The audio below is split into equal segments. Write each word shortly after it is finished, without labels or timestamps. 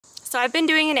So I've been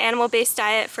doing an animal-based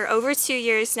diet for over 2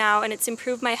 years now, and it's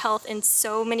improved my health in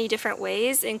so many different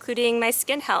ways, including my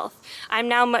skin health. I'm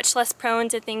now much less prone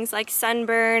to things like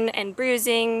sunburn and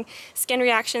bruising, skin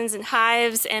reactions and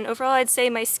hives, and overall I'd say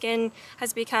my skin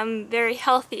has become very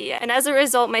healthy. And as a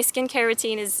result, my skincare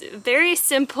routine is very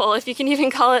simple, if you can even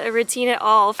call it a routine at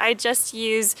all. I just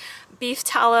use beef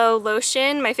tallow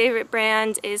lotion. My favorite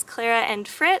brand is Clara and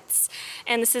Fritz,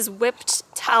 and this is whipped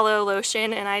tallow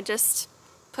lotion, and I just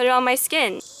put it on my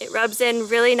skin. It rubs in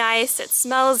really nice, it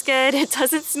smells good, it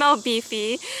doesn't smell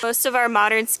beefy. Most of our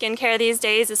modern skincare these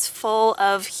days is full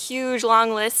of huge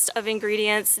long lists of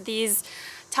ingredients. These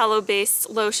tallow-based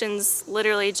lotions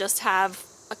literally just have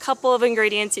a couple of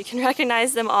ingredients. You can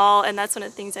recognize them all, and that's one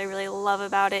of the things I really love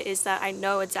about it, is that I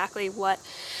know exactly what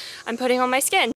I'm putting on my skin.